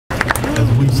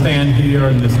we stand here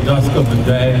in this dusk of the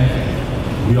day,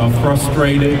 we are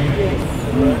frustrated,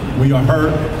 we are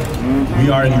hurt, we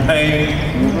are in pain,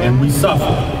 and we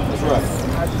suffer.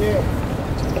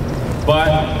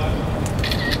 But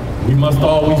we must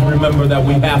always remember that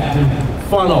we have to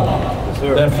funnel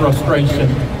that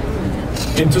frustration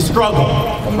into struggle.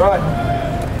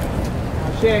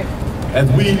 As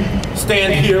we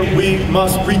stand here, we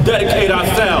must rededicate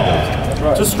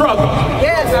ourselves to struggle.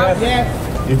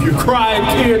 If you cry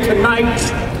a tear tonight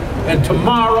and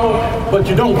tomorrow, but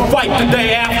you don't fight the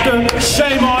day after,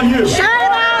 shame on you. Shame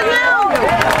on you!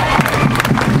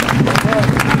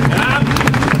 And I'm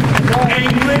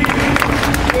angry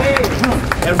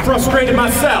and frustrated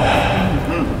myself.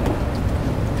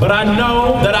 But I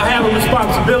know that I have a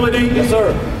responsibility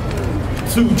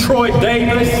to Troy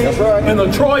Davis and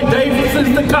the Troy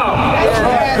Davises to come.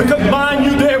 Because mind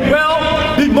you, there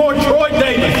will be more Troy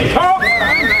Davises.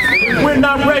 If we're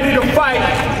not ready to fight,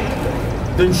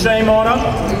 then shame on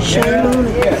us. Shame on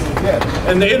you.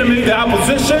 And the enemy, the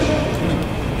opposition,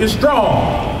 is strong.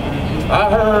 I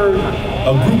heard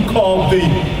a group called the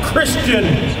Christian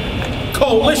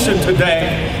Coalition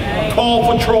today call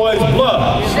for Troy's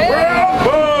blood.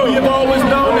 We have always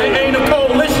known they ain't a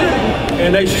coalition,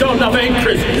 and they sure enough ain't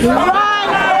Christian.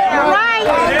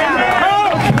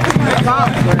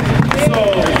 So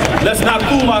let's not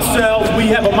fool ourselves. We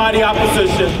have a mighty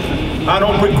opposition. I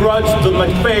don't begrudge the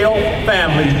McPhail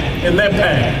family in their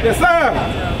pain. Yes, sir.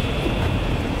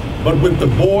 But with the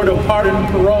Board of Pardon and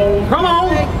Parole, come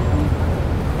on,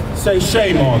 say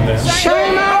shame on them.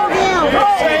 Shame on them.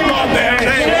 Shame on them.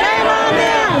 Shame on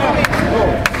them.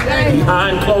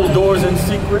 Behind closed doors in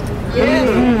secret,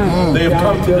 they have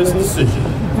come to this decision.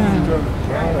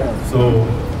 So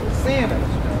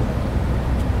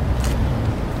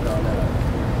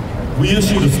we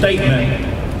issued a statement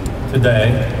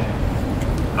today.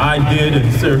 I did,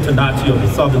 and Sarah Tanacci of the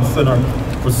Southern Center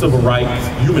for Civil Rights,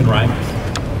 Human Rights.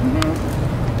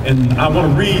 And I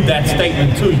want to read that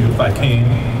statement to you if I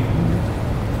can.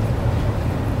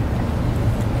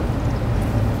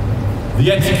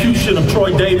 The execution of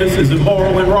Troy Davis is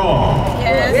immoral and wrong.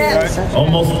 Yes.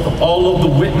 Almost all of the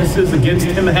witnesses against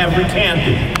him have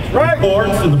recanted. The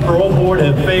courts and the parole board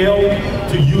have failed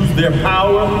to use their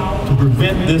power to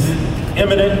prevent this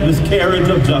imminent miscarriage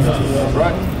of justice.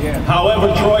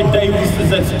 However, Troy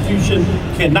Davis's execution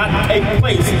cannot take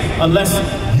place unless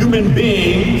human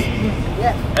beings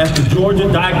at the Georgia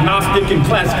Diagnostic and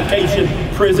Classification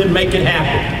Prison make it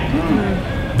happen.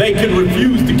 They can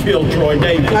refuse to kill Troy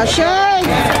Davis.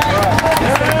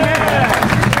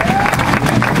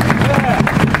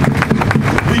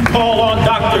 We call on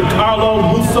Dr. Carlo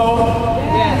Musso,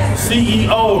 CEO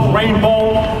of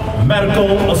Rainbow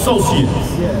Medical Associates.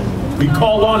 We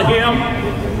call on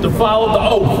him to follow the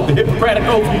oath, the Hippocratic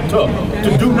oath he took,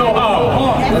 to do no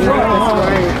harm.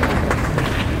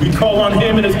 We call on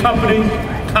him and his company,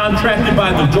 contracted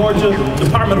by the Georgia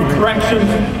Department of Corrections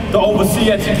to oversee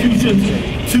executions,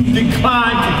 to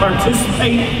decline to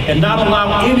participate and not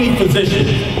allow any physician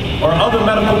or other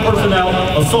medical personnel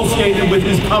associated with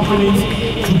his companies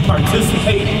to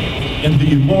participate in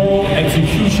the immoral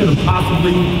execution of a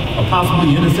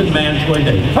possibly innocent man, Troy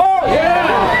Davis.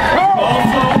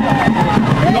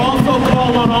 We also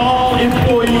call on all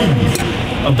employees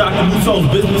of Dr. Musso's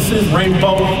businesses,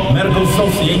 Rainbow Medical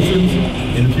Associations,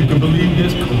 and if you can believe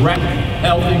this, Correct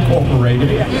Health Incorporated,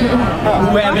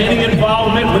 who have any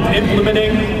involvement with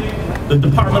implementing the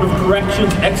Department of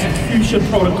Corrections execution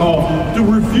protocol, to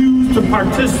refuse to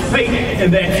participate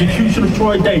in the execution of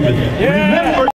Troy Davis. Remember